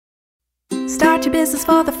Start your business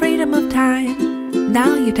for the freedom of time.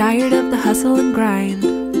 Now you're tired of the hustle and grind.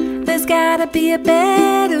 There's gotta be a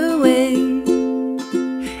better way.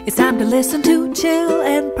 It's time to listen to Chill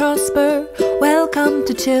and Prosper. Welcome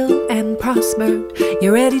to Chill and Prosper.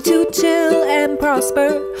 You're ready to chill and prosper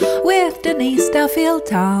with Denise Duffield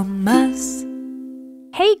Thomas.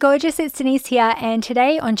 Hey gorgeous, it's Denise here, and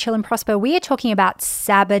today on Chill and Prosper we are talking about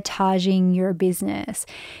sabotaging your business.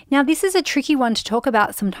 Now this is a tricky one to talk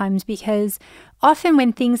about sometimes because often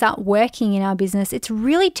when things aren't working in our business, it's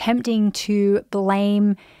really tempting to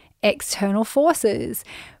blame external forces,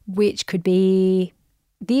 which could be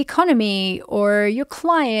the economy or your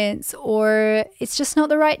clients, or it's just not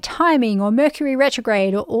the right timing, or Mercury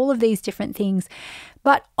retrograde, or all of these different things.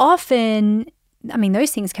 But often, I mean,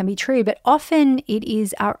 those things can be true, but often it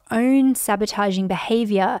is our own sabotaging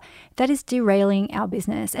behavior that is derailing our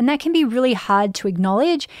business. And that can be really hard to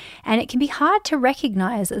acknowledge, and it can be hard to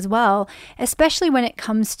recognize as well, especially when it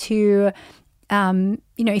comes to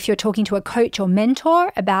if you're talking to a coach or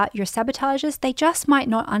mentor about your sabotages, they just might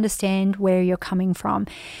not understand where you're coming from.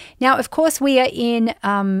 Now, of course, we are in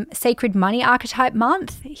Sacred Money Archetype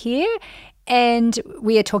Month here, and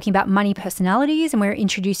we are talking about money personalities, and we're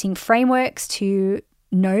introducing frameworks to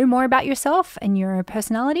know more about yourself and your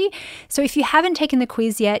personality. So if you haven't taken the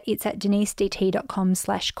quiz yet, it's at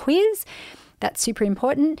denisedt.com/quiz. That's super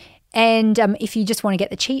important. And if you just want to get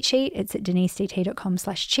the cheat sheet, it's at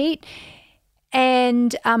denisedt.com/cheat.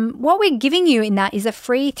 And what we're giving you in that is a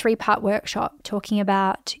free 3-part workshop talking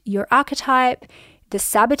about your archetype, the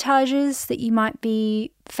sabotages that you might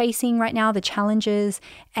be facing right now, the challenges,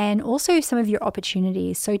 and also some of your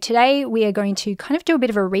opportunities. So today we are going to kind of do a bit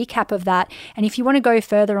of a recap of that. And if you want to go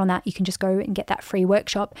further on that, you can just go and get that free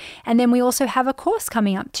workshop. And then we also have a course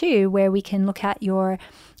coming up too, where we can look at your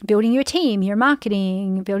building your team, your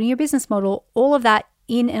marketing, building your business model, all of that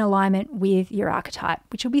in an alignment with your archetype,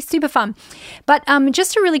 which will be super fun. But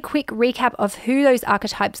just a really quick recap of who those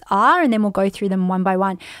archetypes are, and then we'll go through them one by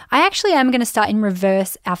one. I actually am going to start in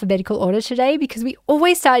reverse alphabetical order today because we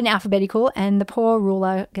always start in alphabetical and the poor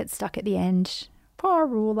ruler gets stuck at the end. Poor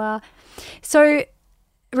ruler. So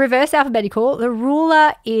reverse alphabetical, the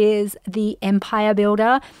ruler is the empire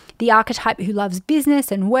builder, the archetype who loves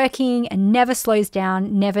business and working and never slows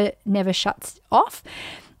down, never shuts off.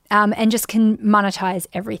 And just can monetize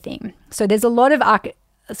everything. So there's a lot of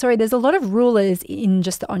rulers in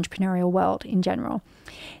just the entrepreneurial world in general.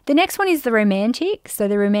 The next one is the romantic. So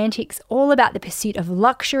the romantic's all about the pursuit of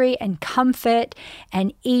luxury and comfort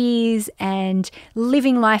and ease and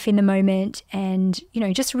living life in the moment and,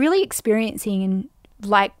 just really experiencing and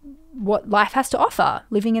like what life has to offer,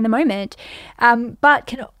 living in the moment. But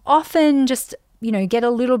can often just, get a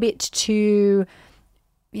little bit too,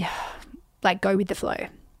 go with the flow.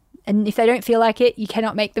 And if they don't feel like it, you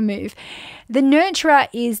cannot make the move. The nurturer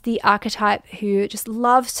is the archetype who just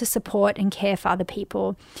loves to support and care for other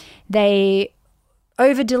people. They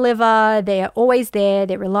over-deliver, they are always there,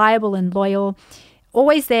 they're reliable and loyal,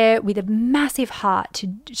 always there with a massive heart to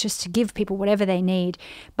give people whatever they need,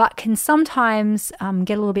 but can sometimes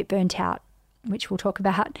get a little bit burnt out, which we'll talk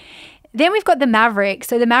about. Then we've got the maverick.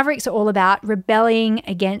 So the mavericks are all about rebelling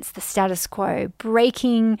against the status quo,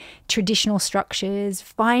 breaking traditional structures,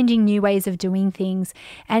 finding new ways of doing things,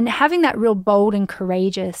 and having that real bold and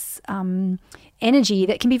courageous energy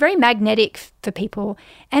that can be very magnetic for people.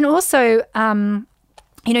 And also,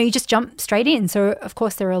 you just jump straight in. So, of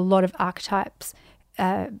course, there are a lot of archetypes,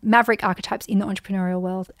 maverick archetypes in the entrepreneurial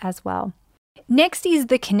world as well. Next is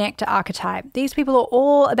the connector archetype. These people are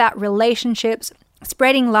all about relationships,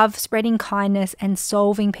 spreading love, spreading kindness, and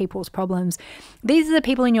solving people's problems. These are the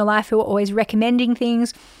people in your life who are always recommending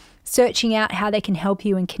things, searching out how they can help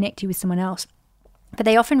you and connect you with someone else. But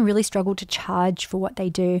they often really struggle to charge for what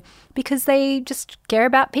they do because they just care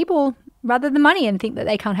about people rather than money and think that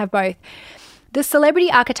they can't have both. The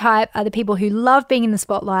celebrity archetype are the people who love being in the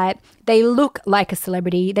spotlight. They look like a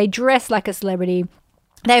celebrity. They dress like a celebrity.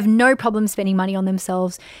 They have no problem spending money on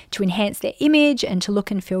themselves to enhance their image and to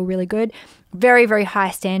look and feel really good. Very, very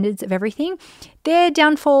high standards of everything. Their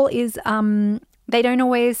downfall is they don't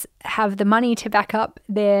always have the money to back up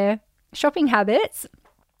their shopping habits,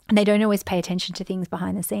 and they don't always pay attention to things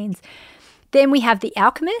behind the scenes. Then we have the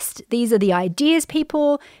alchemist. These are the ideas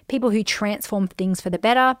people who transform things for the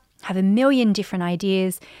better, have a million different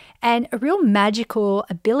ideas, and a real magical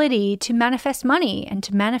ability to manifest money and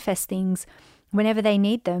to manifest things whenever they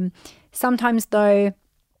need them. Sometimes, though,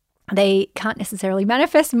 they can't necessarily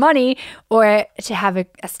manifest money or to have a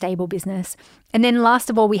stable business. And then last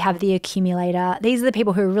of all, we have the accumulator. These are the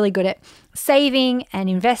people who are really good at saving and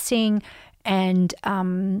investing and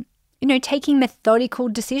taking methodical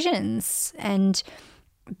decisions and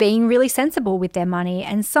being really sensible with their money.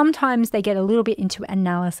 And sometimes they get a little bit into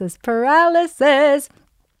analysis paralysis.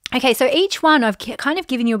 Okay, so each one I've kind of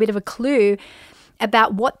given you a bit of a clue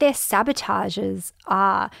about what their sabotages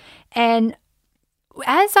are. And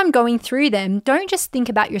as I'm going through them, don't just think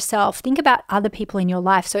about yourself, think about other people in your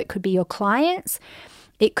life. So it could be your clients,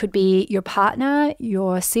 it could be your partner,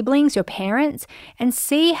 your siblings, your parents, and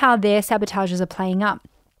see how their sabotages are playing up.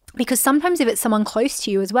 Because sometimes if it's someone close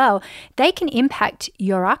to you as well, they can impact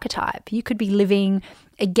your archetype. You could be living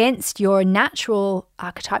against your natural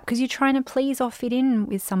archetype because you're trying to please or fit in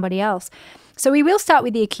with somebody else. So we will start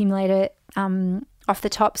with the accumulator off the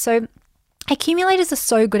top. So accumulators are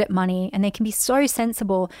so good at money and they can be so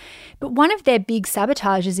sensible, but one of their big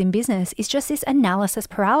sabotages in business is just this analysis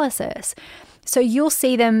paralysis. So you'll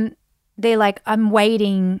see them, they're like, I'm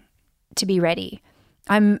waiting to be ready.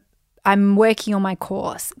 I'm working on my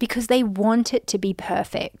course because they want it to be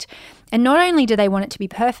perfect. And not only do they want it to be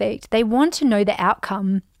perfect, they want to know the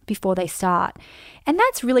outcome before they start. And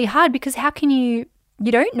that's really hard because how can you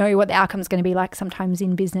don't know what the outcome is going to be like sometimes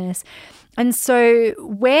in business. And so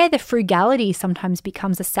where the frugality sometimes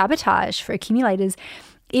becomes a sabotage for accumulators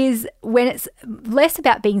is when it's less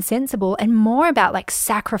about being sensible and more about like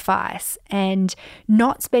sacrifice and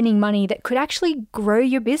not spending money that could actually grow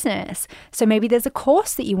your business. So maybe there's a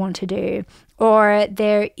course that you want to do, or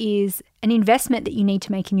there is an investment that you need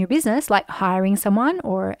to make in your business, like hiring someone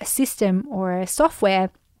or a system or a software,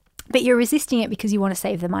 but you're resisting it because you want to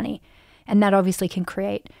save the money. And that obviously can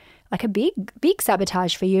create like a big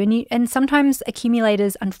sabotage for you. And sometimes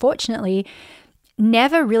accumulators, unfortunately,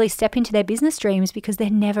 never really step into their business dreams because they're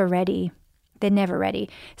never ready. They're never ready.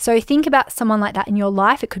 So think about someone like that in your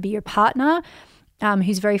life. It could be your partner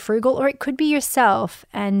who's very frugal, or it could be yourself,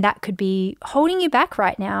 and that could be holding you back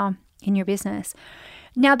right now in your business.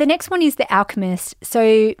 Now, the next one is the alchemist.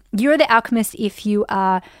 So you're the alchemist if you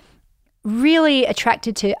are really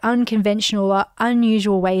attracted to unconventional or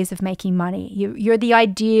unusual ways of making money. You're the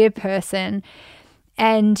idea person,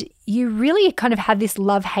 and you really kind of have this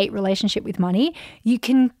love-hate relationship with money. You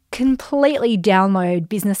can completely download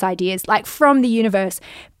business ideas like from the universe,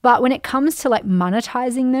 but when it comes to like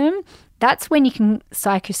monetizing them, that's when you can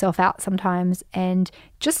psych yourself out sometimes and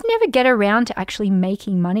just never get around to actually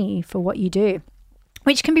making money for what you do,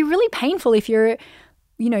 which can be really painful if you're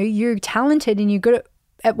talented and you're good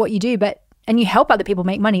at what you do, and you help other people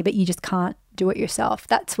make money, but you just can't do it yourself.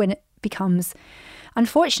 That's when it becomes,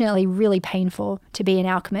 unfortunately, really painful to be an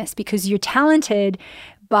alchemist, because you're talented,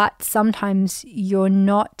 but sometimes you're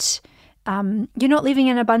not living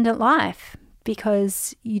an abundant life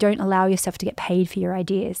because you don't allow yourself to get paid for your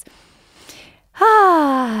ideas.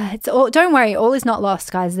 Don't worry, all is not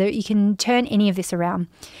lost, guys. You can turn any of this around.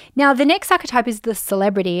 Now, the next archetype is the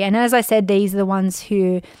celebrity. And as I said, these are the ones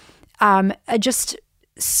who are just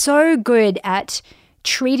so good at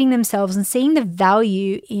treating themselves and seeing the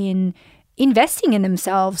value in investing in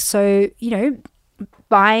themselves. So,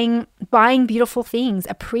 buying beautiful things,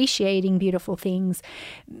 appreciating beautiful things,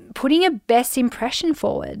 putting a best impression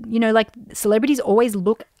forward. Like celebrities always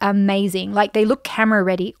look amazing. Like they look camera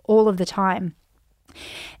ready all of the time.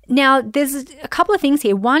 Now, there's a couple of things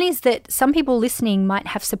here. One is that some people listening might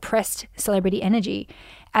have suppressed celebrity energy,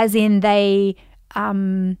 as in they're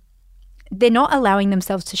not allowing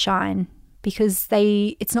themselves to shine because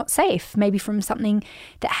it's not safe, maybe from something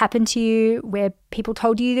that happened to you where people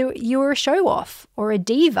told you that you were a show-off or a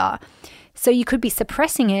diva. So you could be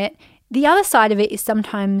suppressing it. The other side of it is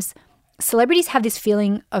sometimes celebrities have this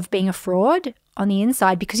feeling of being a fraud on the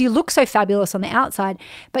inside because you look so fabulous on the outside,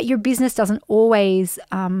 but your business doesn't always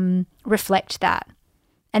reflect that.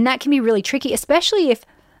 And that can be really tricky, especially if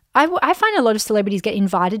I find a lot of celebrities get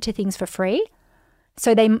invited to things for free.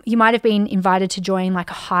 So you might have been invited to join like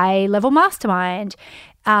a high-level mastermind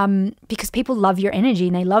because people love your energy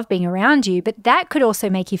and they love being around you. But that could also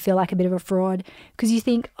make you feel like a bit of a fraud because you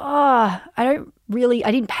think, I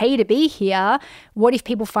didn't pay to be here. What if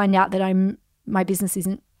people find out that my business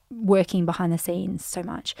isn't working behind the scenes so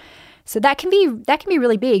much? So that can be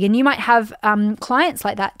really big. And you might have clients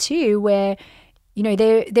like that too, where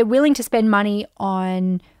they're willing to spend money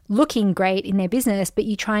on looking great in their business, but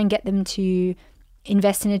you try and get them to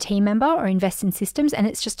invest in a team member or invest in systems, and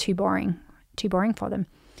it's just too boring for them.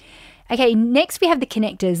 Okay, next we have the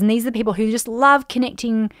connectors, and these are the people who just love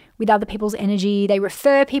connecting with other people's energy. They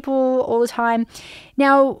refer people all the time.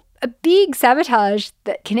 Now, a big sabotage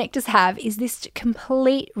that connectors have is this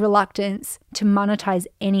complete reluctance to monetize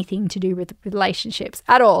anything to do with relationships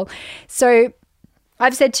at all. So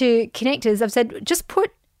I've said to connectors, just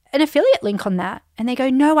put an affiliate link on that. And they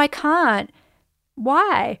go, no, I can't.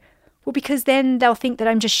 Why? Well, because then they'll think that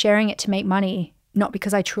I'm just sharing it to make money, not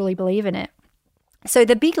because I truly believe in it. So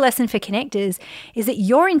the big lesson for connectors is that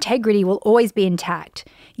your integrity will always be intact.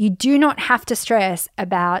 You do not have to stress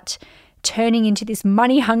about turning into this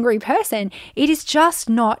money-hungry person. It is just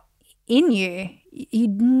not in you. You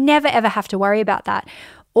never, ever have to worry about that.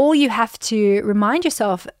 All you have to remind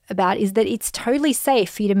yourself about is that it's totally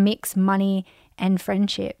safe for you to mix money and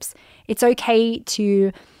friendships. It's okay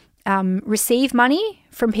to receive money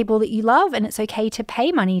from people that you love, and it's okay to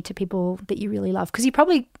pay money to people that you really love, because you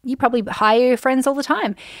probably hire your friends all the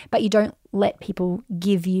time, but you don't let people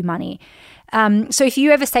give you money. So if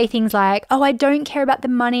you ever say things like, oh, I don't care about the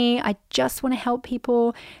money, I just want to help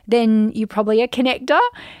people, then you're probably a connector.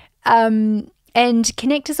 And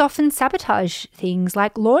connectors often sabotage things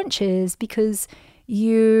like launches because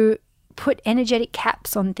you put energetic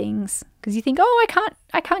caps on things, because you think, oh,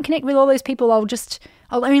 I can't connect with all those people.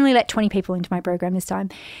 I'll only let 20 people into my program this time.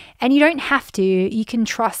 And you don't have to. You can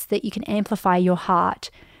trust that you can amplify your heart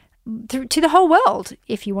to the whole world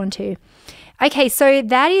if you want to. Okay, so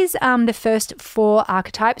that is the first 4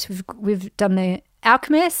 archetypes. We've done the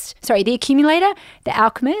accumulator, the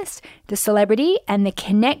alchemist, the celebrity, and the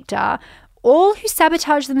connector, all who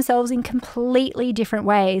sabotage themselves in completely different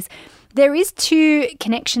ways. There is 2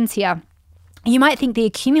 connections here. You might think the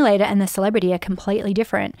accumulator and the celebrity are completely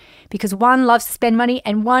different because one loves to spend money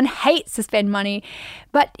and one hates to spend money.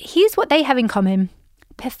 But here's what they have in common: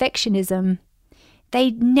 perfectionism.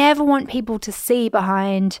 They never want people to see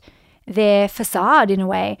behind their facade in a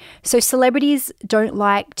way. So celebrities don't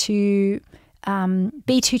like to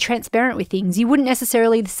be too transparent with things. You wouldn't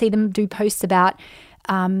necessarily see them do posts about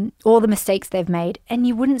all the mistakes they've made, and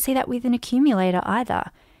you wouldn't see that with an accumulator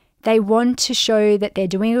either. They want to show that they're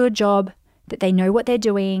doing a good job, that they know what they're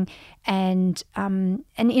doing, and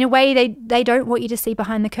in a way they don't want you to see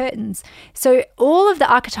behind the curtains. So all of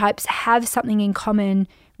the archetypes have something in common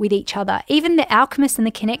with each other. Even the alchemists and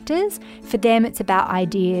the connectors, for them it's about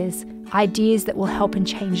ideas that will help and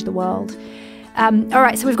change the world. All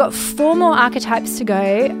right, so we've got 4 more archetypes to go,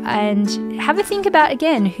 and have a think about,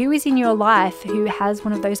 again, who is in your life who has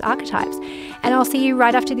one of those archetypes. And I'll see you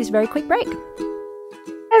right after this very quick break.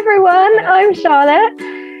 Hey everyone, I'm Charlotte.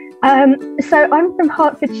 So I'm from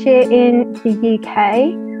Hertfordshire in the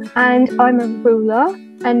UK, and I'm a ruler,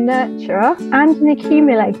 a nurturer, and an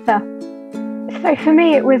accumulator. So for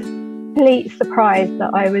me, it was a complete surprise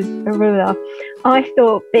that I was a ruler. I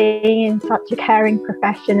thought, being in such a caring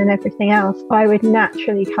profession and everything else, I would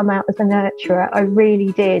naturally come out as a nurturer. I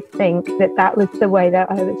really did think that was the way that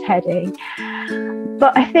I was heading.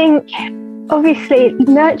 But I think, obviously,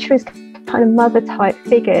 nurturers kind of mother type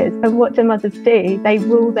figures, and what do mothers do? They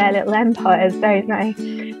rule their little empires, don't they?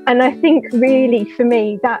 And I think really for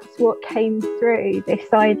me that's what came through,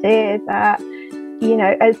 this idea that, you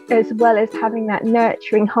know, as well as having that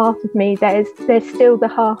nurturing half of me, there's still the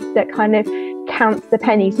half that kind of counts the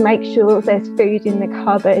pennies, makes sure there's food in the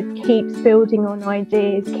cupboard, keeps building on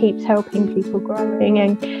ideas, keeps helping people growing,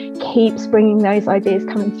 and keeps bringing those ideas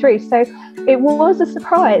coming through. So it was a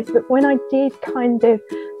surprise, but when I did kind of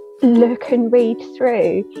look and read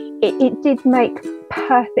through, it did make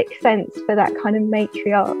perfect sense for that kind of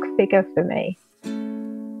matriarch figure for me.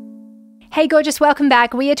 Hey gorgeous, welcome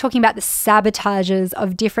back. We are talking about the sabotages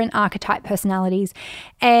of different archetype personalities,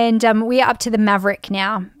 and we are up to the maverick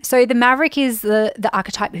now. So the maverick is the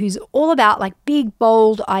archetype who's all about like big,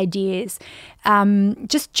 bold ideas,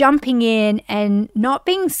 just jumping in and not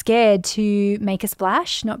being scared to make a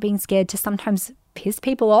splash, not being scared to sometimes piss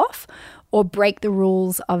people off or break the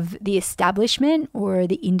rules of the establishment or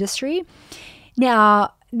the industry.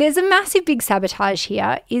 Now, there's a massive big sabotage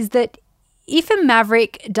here, is that if a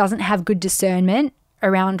maverick doesn't have good discernment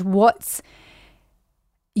around what's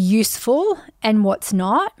useful and what's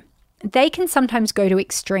not, they can sometimes go to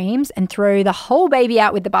extremes and throw the whole baby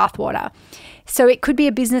out with the bathwater. So it could be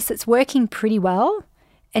a business that's working pretty well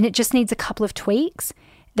and it just needs a couple of tweaks.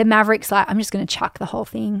 The maverick's like, I'm just going to chuck the whole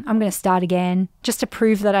thing. I'm going to start again just to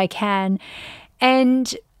prove that I can.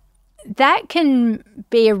 And that can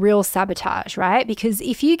be a real sabotage, right? Because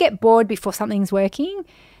if you get bored before something's working,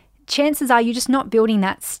 chances are you're just not building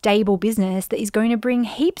that stable business that is going to bring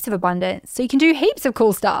heaps of abundance. So you can do heaps of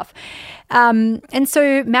cool stuff. And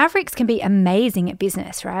so mavericks can be amazing at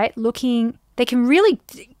business, right? They can really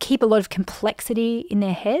keep a lot of complexity in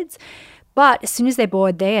their heads, but as soon as they're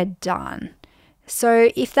bored, they are done. So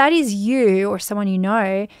if that is you or someone you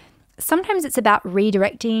know, sometimes it's about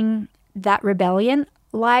redirecting that rebellion,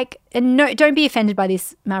 and no, don't be offended by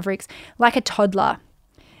this, mavericks, like a toddler.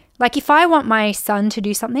 Like if I want my son to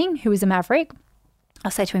do something who is a maverick,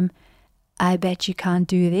 I'll say to him, I bet you can't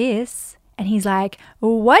do this. And he's like,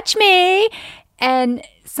 watch me. And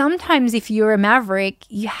sometimes if you're a maverick,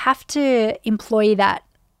 you have to employ that,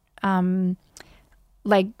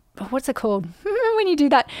 what's it called when you do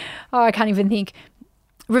that? Oh, I can't even think.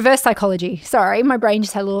 Reverse psychology. Sorry, my brain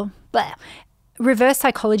just had a little blah. Reverse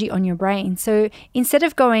psychology on your brain. So instead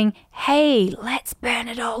of going, hey, let's burn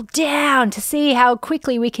it all down to see how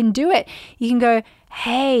quickly we can do it, you can go,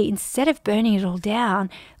 hey, instead of burning it all down,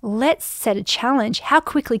 let's set a challenge. How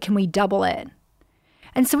quickly can we double it?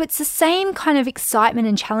 And so it's the same kind of excitement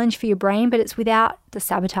and challenge for your brain, but it's without the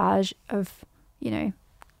sabotage of,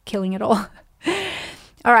 killing it all.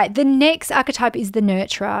 All right, the next archetype is the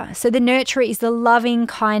nurturer. So the nurturer is the loving,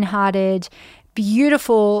 kind-hearted,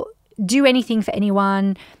 beautiful, do anything for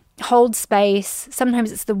anyone, hold space.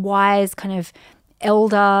 Sometimes it's the wise kind of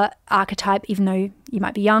elder archetype, even though you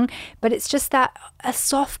might be young, but it's just that a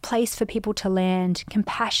soft place for people to land,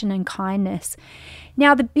 compassion and kindness.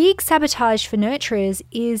 Now, the big sabotage for nurturers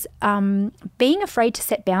is being afraid to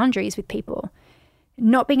set boundaries with people,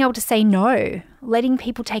 not being able to say no, letting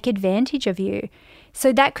people take advantage of you.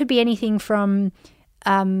 So that could be anything from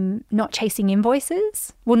not chasing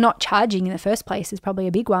invoices, well, not charging in the first place is probably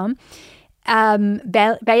a big one,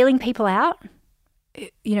 bailing people out,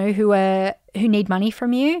 who need money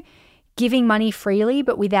from you, giving money freely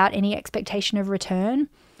but without any expectation of return.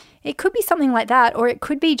 It could be something like that, or it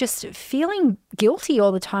could be just feeling guilty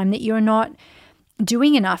all the time that you're not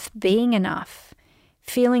doing enough, being enough,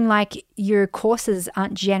 feeling like your courses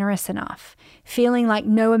aren't generous enough, feeling like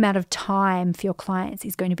no amount of time for your clients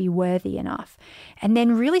is going to be worthy enough, and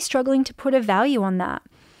then really struggling to put a value on that.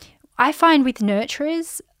 I find with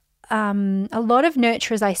nurturers, a lot of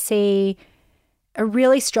nurturers I see are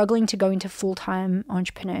really struggling to go into full-time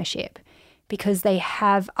entrepreneurship because they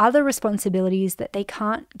have other responsibilities that they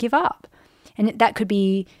can't give up. And that could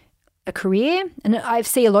be a career. And I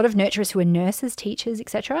see a lot of nurturers who are nurses, teachers,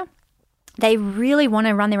 etc. They really want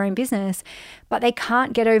to run their own business, but they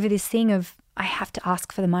can't get over this thing of, I have to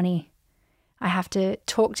ask for the money. I have to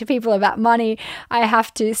talk to people about money. I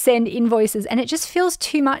have to send invoices. And it just feels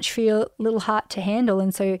too much for your little heart to handle.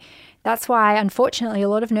 And so that's why, unfortunately, a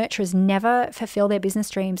lot of nurturers never fulfill their business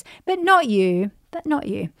dreams. But not you.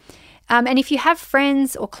 And if you have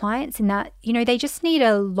friends or clients in that, they just need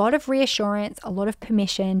a lot of reassurance, a lot of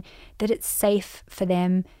permission that it's safe for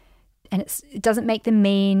them and it doesn't make them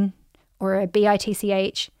mean or a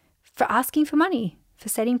bitch for asking for money, for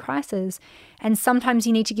setting prices. And sometimes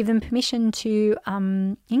you need to give them permission to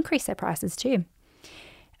increase their prices too.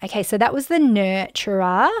 Okay, so that was the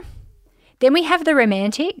nurturer. Then we have the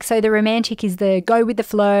romantic. So the romantic is the go with the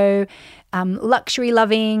flow, luxury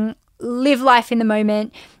loving, live life in the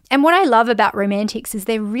moment. And what I love about romantics is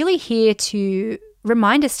they're really here to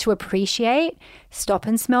remind us to appreciate, stop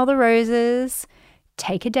and smell the roses,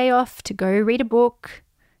 take a day off to go read a book,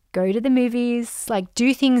 go to the movies,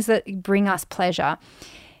 do things that bring us pleasure.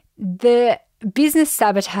 The business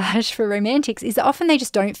sabotage for romantics is often they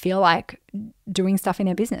just don't feel like doing stuff in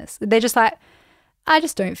their business. They're just like, I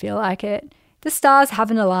just don't feel like it. The stars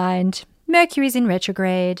haven't aligned. Mercury's in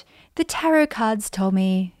retrograde. The tarot cards told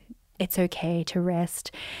me it's okay to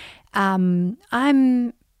rest. I'm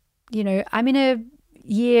in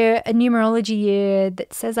a numerology year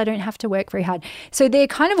that says I don't have to work very hard. So they're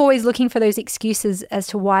kind of always looking for those excuses as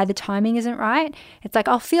to why the timing isn't right. It's like,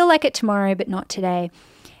 I'll feel like it tomorrow, but not today.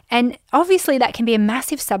 And obviously that can be a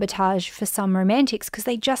massive sabotage for some romantics because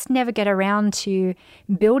they just never get around to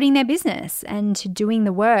building their business and to doing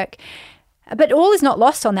the work. But all is not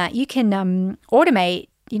lost on that. You can automate,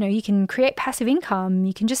 you can create passive income.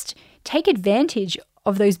 You can just take advantage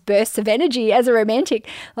of those bursts of energy as a romantic,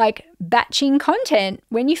 like batching content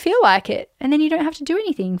when you feel like it, and then you don't have to do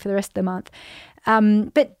anything for the rest of the month.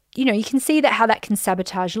 But you can see that how that can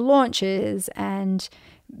sabotage launches and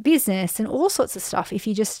business and all sorts of stuff if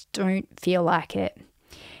you just don't feel like it.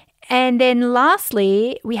 And then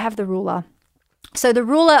lastly, we have the ruler. So the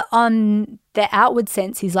ruler on the outward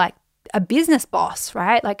sense is like a business boss,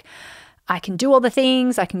 right? Like, I can do all the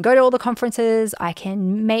things, I can go to all the conferences, I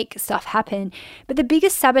can make stuff happen. But the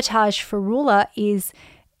biggest sabotage for ruler is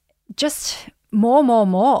just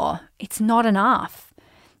more. It's not enough.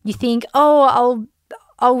 You think, I'll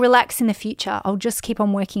relax in the future. I'll just keep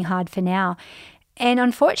on working hard for now. And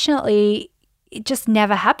unfortunately, it just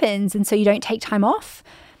never happens. And so you don't take time off.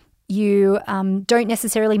 You don't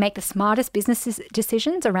necessarily make the smartest business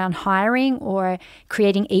decisions around hiring or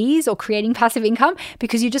creating ease or creating passive income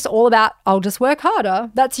because you're just all about, I'll just work harder.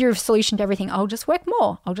 That's your solution to everything. I'll just work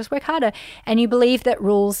more. I'll just work harder. And you believe that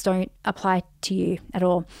rules don't apply to you at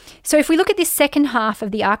all. So if we look at this second half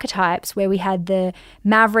of the archetypes where we had the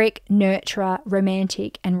maverick, nurturer,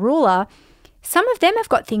 romantic, and ruler, some of them have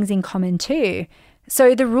got things in common too.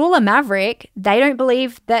 So the ruler maverick, they don't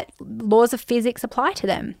believe that laws of physics apply to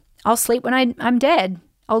them. I'll sleep when I'm dead.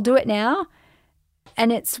 I'll do it now,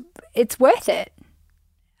 and it's worth it.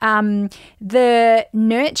 The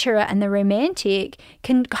nurturer and the romantic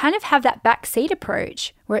can kind of have that backseat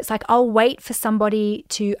approach where it's like, I'll wait for somebody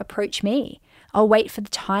to approach me. I'll wait for the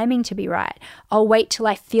timing to be right. I'll wait till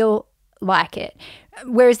I feel like it.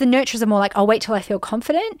 Whereas the nurturers are more like, I'll wait till I feel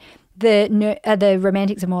confident. The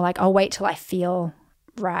romantics are more like, I'll wait till I feel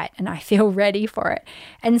right and I feel ready for it.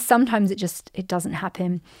 And sometimes it doesn't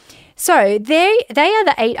happen. So they are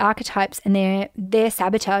the 8 archetypes, and they're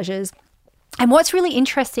sabotages. And what's really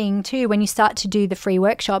interesting too, when you start to do the free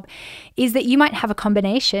workshop, is that you might have a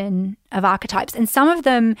combination of archetypes, and some of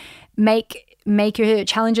them make your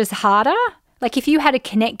challenges harder. Like if you had a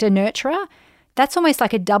connector nurturer, that's almost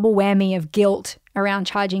like a double whammy of guilt around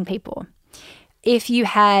charging people. If you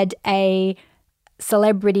had a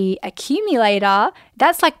celebrity accumulator,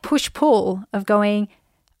 that's like push-pull of going,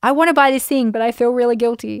 I want to buy this thing, but I feel really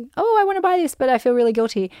guilty. Oh, I want to buy this, but I feel really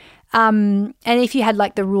guilty. And if you had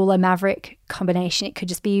like the ruler maverick combination, it could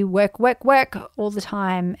just be work, work, work all the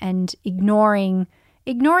time and ignoring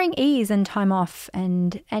ease and time off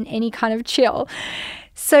and any kind of chill.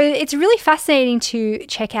 So it's really fascinating to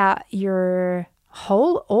check out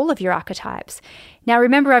all of your archetypes. Now,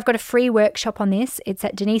 remember, I've got a free workshop on this. It's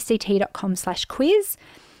at denisedt.com/quiz.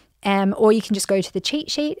 Or you can just go to the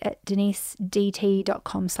cheat sheet at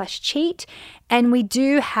denisedt.com/cheat. And we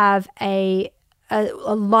do have a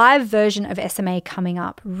live version of SMA coming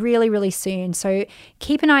up really, really soon. So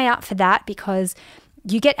keep an eye out for that, because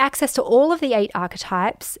you get access to all of the 8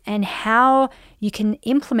 archetypes and how you can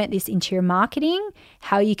implement this into your marketing,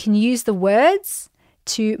 how you can use the words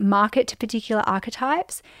to market to particular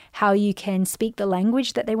archetypes, how you can speak the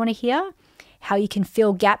language that they want to hear, how you can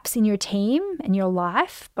fill gaps in your team and your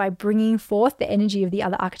life by bringing forth the energy of the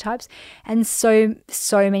other archetypes, and so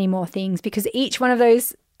many more things, because each one of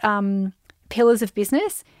those pillars of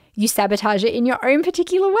business, you sabotage it in your own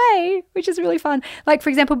particular way, which is really fun. Like, for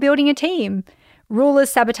example, building a team. Rulers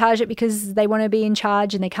sabotage it because they want to be in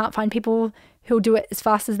charge and they can't find people who'll do it as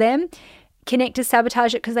fast as them. Connectors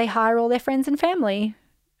sabotage it because they hire all their friends and family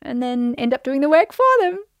and then end up doing the work for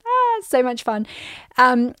them. So much fun.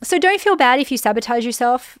 So don't feel bad if you sabotage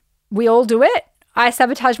yourself. We all do it. I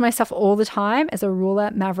sabotage myself all the time as a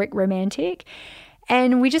ruler, maverick, romantic.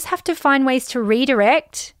 And we just have to find ways to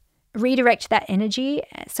redirect that energy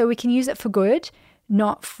so we can use it for good,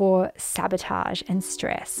 not for sabotage and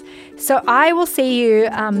stress. So I will see you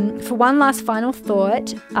for one last final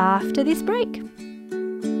thought after this break.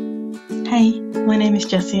 Hey, my name is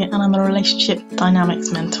Jessie and I'm a relationship dynamics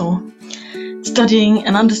mentor. Studying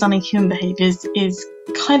and understanding human behaviours is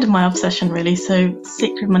kind of my obsession, really, so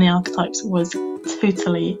Sacred Money Archetypes was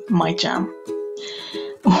totally my jam.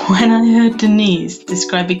 When I heard Denise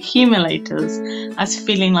describe accumulators as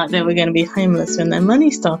feeling like they were going to be homeless when their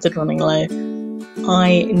money started running low,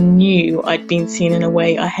 I knew I'd been seen in a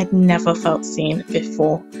way I had never felt seen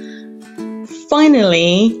before.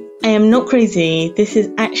 Finally, I am not crazy. This is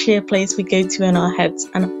actually a place we go to in our heads,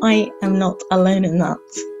 and I am not alone in that.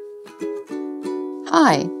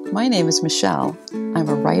 Hi, my name is Michelle. I'm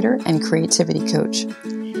a writer and creativity coach.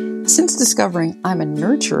 Since discovering I'm a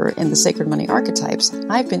nurturer in the Sacred Money Archetypes,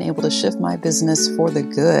 I've been able to shift my business for the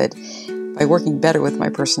good by working better with my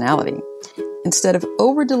personality. Instead of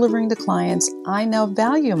over-delivering to clients, I now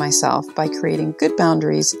value myself by creating good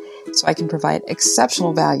boundaries so I can provide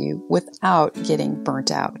exceptional value without getting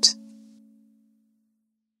burnt out.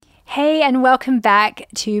 Hey, and welcome back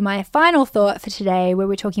to my final thought for today, where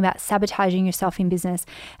we're talking about sabotaging yourself in business.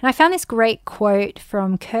 And I found this great quote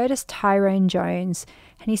from Curtis Tyrone Jones.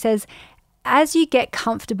 And he says, as you get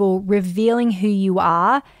comfortable revealing who you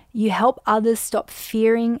are, you help others stop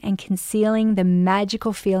fearing and concealing the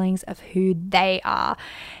magical feelings of who they are.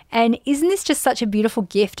 And isn't this just such a beautiful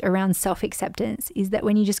gift around self-acceptance? Is that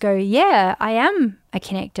when you just go, yeah, I am a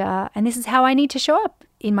connector and this is how I need to show up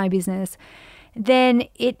in my business, then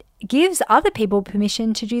it gives other people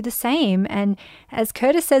permission to do the same. And as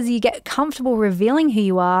Curtis says, you get comfortable revealing who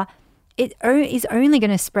you are, it is only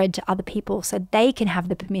going to spread to other people so they can have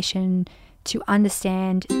the permission to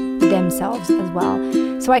understand themselves as well.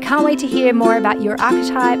 So I can't wait to hear more about your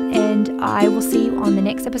archetype, and I will see you on the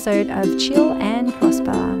next episode of Chill and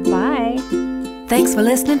Prosper. Bye. Thanks for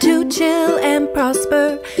listening to Chill and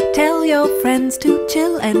Prosper. Tell your friends to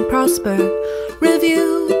chill and prosper.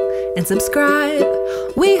 Review and subscribe.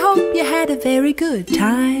 We hope you had a very good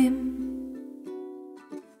time.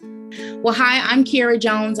 Well, hi, I'm Kiara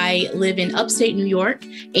Jones. I live in upstate New York,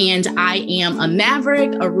 and I am a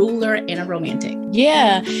maverick, a ruler, and a romantic.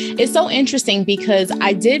 Yeah, it's so interesting because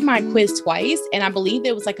I did my quiz twice, and I believe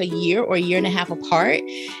it was like a year or a year and a half apart.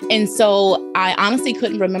 And so I honestly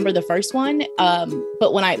couldn't remember the first one.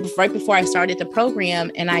 But right before I started the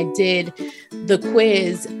program and I did the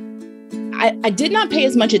quiz, I did not pay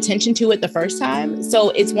as much attention to it the first time.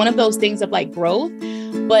 So it's one of those things of like growth.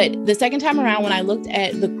 But the second time around, when I looked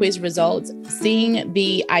at the quiz results, seeing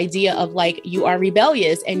the idea of like, you are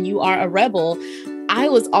rebellious and you are a rebel, I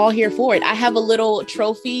was all here for it. I have a little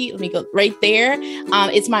trophy. Let me go right there.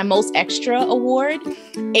 It's my most extra award.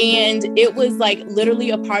 And it was like literally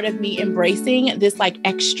a part of me embracing this like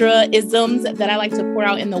extra isms that I like to pour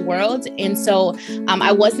out in the world. And so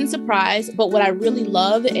I wasn't surprised, but what I really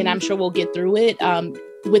love, and I'm sure we'll get through it,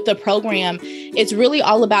 with the program, it's really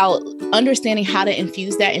all about understanding how to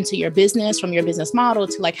infuse that into your business, from your business model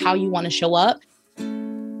to like how you want to show up.